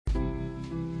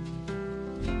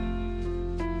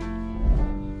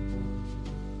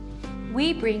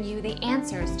we bring you the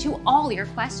answers to all your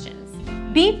questions.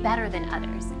 Be better than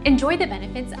others. Enjoy the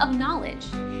benefits of knowledge.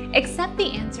 Accept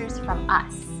the answers from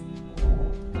us.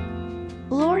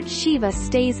 Lord Shiva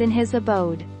stays in his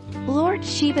abode. Lord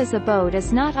Shiva's abode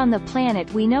is not on the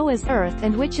planet we know as Earth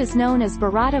and which is known as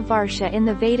Bharatavarsha in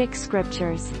the Vedic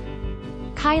scriptures.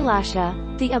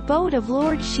 Kailasha, the abode of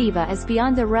Lord Shiva, is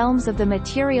beyond the realms of the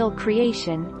material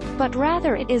creation, but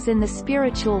rather it is in the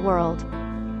spiritual world.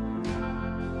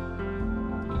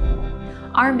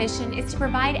 Our mission is to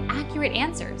provide accurate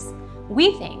answers.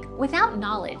 We think without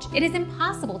knowledge, it is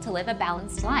impossible to live a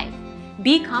balanced life.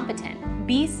 Be competent,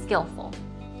 be skillful.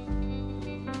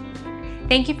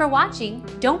 Thank you for watching.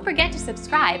 Don't forget to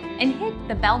subscribe and hit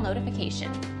the bell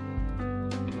notification.